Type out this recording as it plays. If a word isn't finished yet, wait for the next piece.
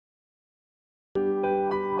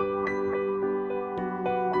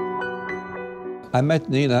I met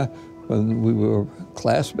Nina when we were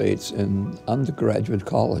classmates in undergraduate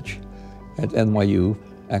college at NYU,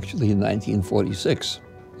 actually in 1946.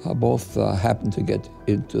 Both happened to get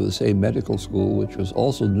into the same medical school, which was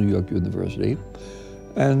also New York University.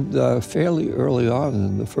 And fairly early on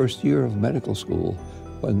in the first year of medical school,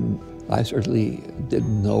 when I certainly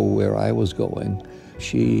didn't know where I was going,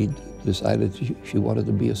 she decided she wanted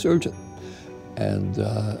to be a surgeon. And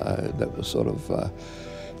that was sort of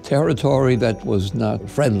territory that was not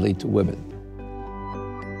friendly to women.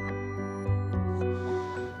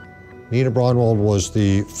 Nina Braunwald was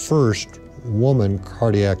the first woman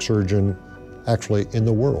cardiac surgeon actually in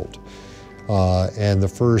the world, and the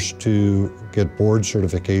first to get board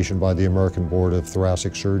certification by the American Board of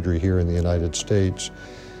Thoracic Surgery here in the United States.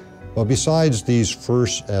 But besides these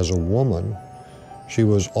firsts as a woman, she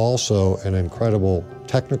was also an incredible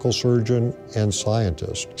technical surgeon and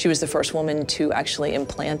scientist. She was the first woman to actually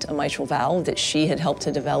implant a mitral valve that she had helped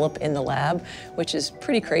to develop in the lab, which is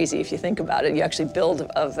pretty crazy if you think about it. You actually build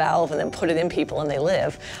a valve and then put it in people and they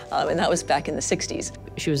live, and that was back in the 60s.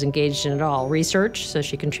 She was engaged in it all, research, so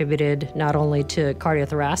she contributed not only to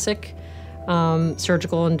cardiothoracic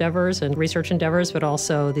surgical endeavors and research endeavors, but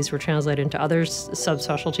also these were translated into other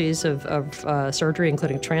subspecialties of surgery,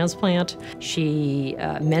 including transplant. She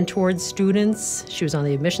mentored students. She was on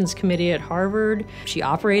the admissions committee at Harvard. She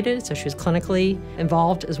operated, so she was clinically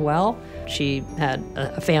involved as well. She had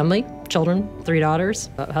a family, children, 3 daughters,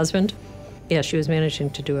 a husband. Yeah, she was managing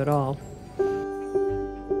to do it all.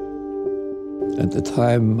 At the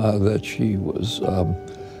time that she was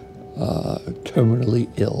terminally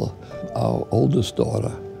ill, our oldest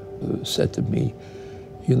daughter said to me,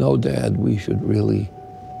 "You know, Dad, we should really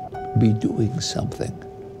be doing something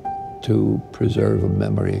to preserve a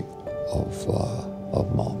memory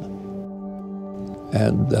of Mom."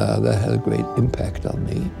 And that had a great impact on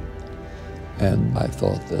me. And I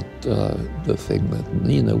thought that the thing that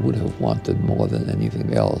Nina would have wanted more than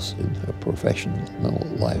anything else in her professional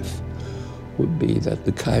life would be that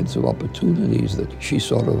the kinds of opportunities that she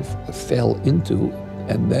sort of fell into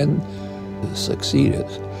and then succeeded,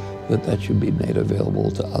 that should be made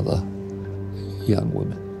available to other young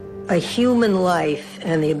women. A human life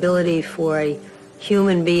and the ability for a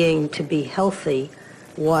human being to be healthy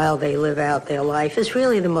while they live out their life is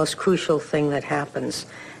really the most crucial thing that happens.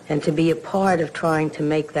 And to be a part of trying to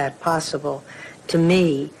make that possible, to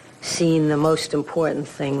me, seemed the most important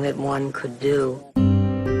thing that one could do.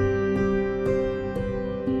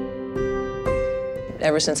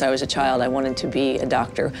 Ever since I was a child, I wanted to be a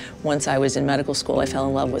doctor. Once I was in medical school, I fell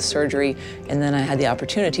in love with surgery, and then I had the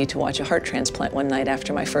opportunity to watch a heart transplant one night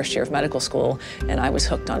after my first year of medical school, and I was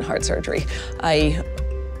hooked on heart surgery. I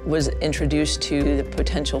was introduced to the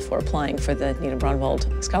potential for applying for the Nina Braunwald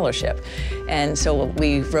Scholarship. And so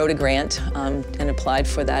we wrote a grant and applied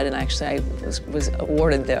for that, and actually I was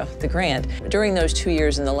awarded the grant. During those 2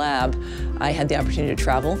 years in the lab, I had the opportunity to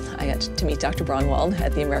travel. I got to meet Dr. Braunwald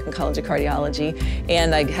at the American College of Cardiology,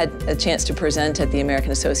 and I had a chance to present at the American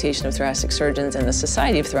Association of Thoracic Surgeons and the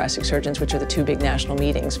Society of Thoracic Surgeons, which are the 2 big national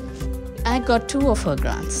meetings. I got 2 of her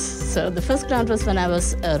grants. So the first grant was when I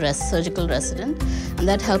was a surgical resident, and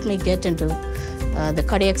that helped me get into the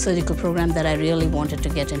cardiac surgical program that I really wanted to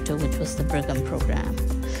get into, which was the Brigham program.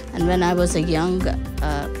 And when I was a young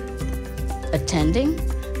attending,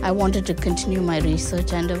 I wanted to continue my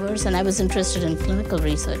research endeavors, and I was interested in clinical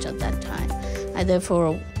research at that time. I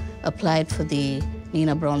therefore applied for the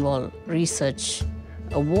Nina Braunwald Research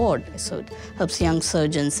Award. So it helps young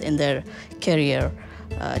surgeons in their career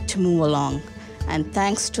to move along. And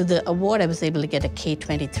thanks to the award, I was able to get a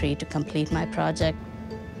K-23 to complete my project.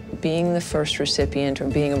 Being the first recipient, or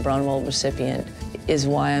being a Braunwald recipient, is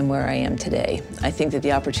why I'm where I am today. I think that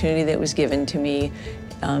the opportunity that was given to me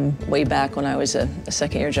way back when I was a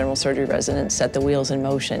second-year general surgery resident set the wheels in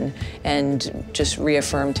motion and just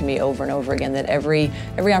reaffirmed to me over and over again that every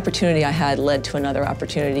opportunity I had led to another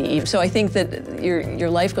opportunity. So I think that your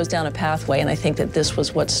life goes down a pathway, and I think that this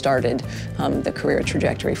was what started the career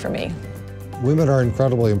trajectory for me. Women are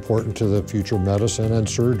incredibly important to the future of medicine and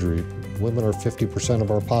surgery. Women are 50%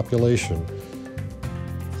 of our population,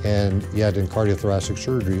 and yet in cardiothoracic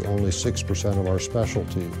surgery, only 6% of our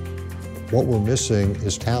specialty. What we're missing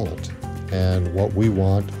is talent, and what we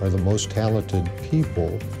want are the most talented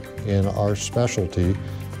people in our specialty,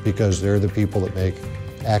 because they're the people that make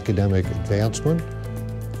academic advancement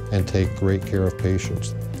and take great care of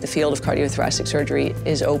patients. The field of cardiothoracic surgery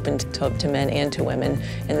is open to men and to women,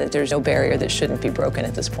 and that there's no barrier that shouldn't be broken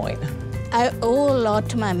at this point. I owe a lot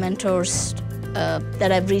to my mentors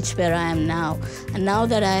that I've reached where I am now. And now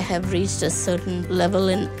that I have reached a certain level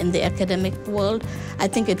in the academic world, I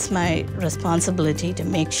think it's my responsibility to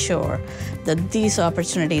make sure that these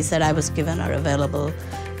opportunities that I was given are available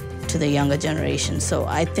to the younger generation. So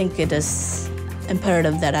I think it is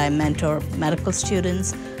imperative that I mentor medical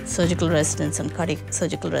students, surgical residents, and cardiac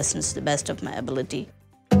surgical residents to the best of my ability.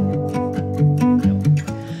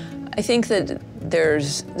 I think that there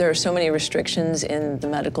are so many restrictions in the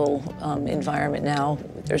medical environment now.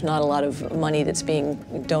 There's not a lot of money that's being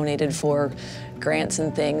donated for grants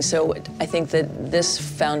and things. So I think that this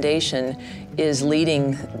foundation is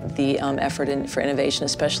leading the effort for innovation,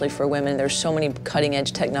 especially for women. There's so many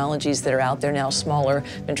cutting-edge technologies that are out there now, smaller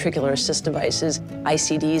ventricular assist devices,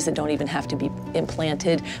 ICDs that don't even have to be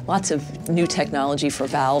implanted, lots of new technology for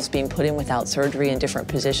valves being put in without surgery in different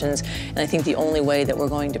positions. And I think the only way that we're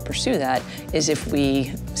going to pursue that is if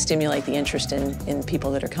we stimulate the interest in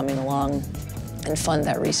people that are coming along and fund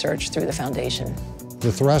that research through the foundation.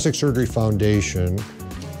 The Thoracic Surgery Foundation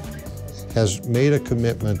has made a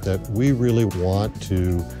commitment that we really want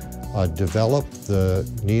to develop the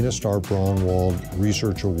Nina Starr Braunwald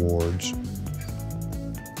Research Awards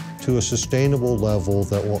to a sustainable level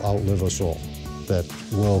that will outlive us all, that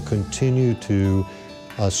will continue to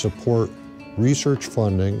support research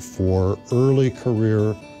funding for early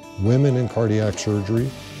career women in cardiac surgery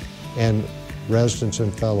and residents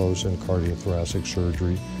and fellows in cardiothoracic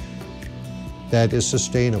surgery that is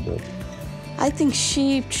sustainable. I think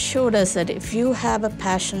she showed us that if you have a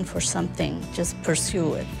passion for something, just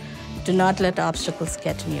pursue it. Do not let obstacles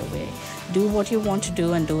get in your way. Do what you want to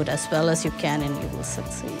do and do it as well as you can, and you will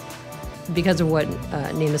succeed. Because of what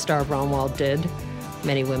Nina Starr Braunwald did,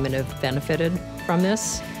 many women have benefited from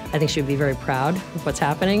this. I think she would be very proud of what's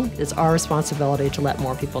happening. It's our responsibility to let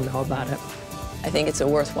more people know about it. I think it's a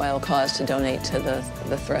worthwhile cause to donate to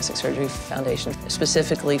the Thoracic Surgery Foundation,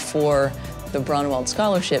 specifically for the Braunwald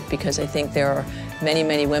Scholarship, because I think there are many,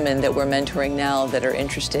 many women that we're mentoring now that are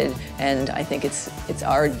interested, and I think it's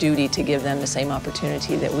our duty to give them the same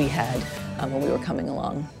opportunity that we had when we were coming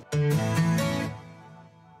along.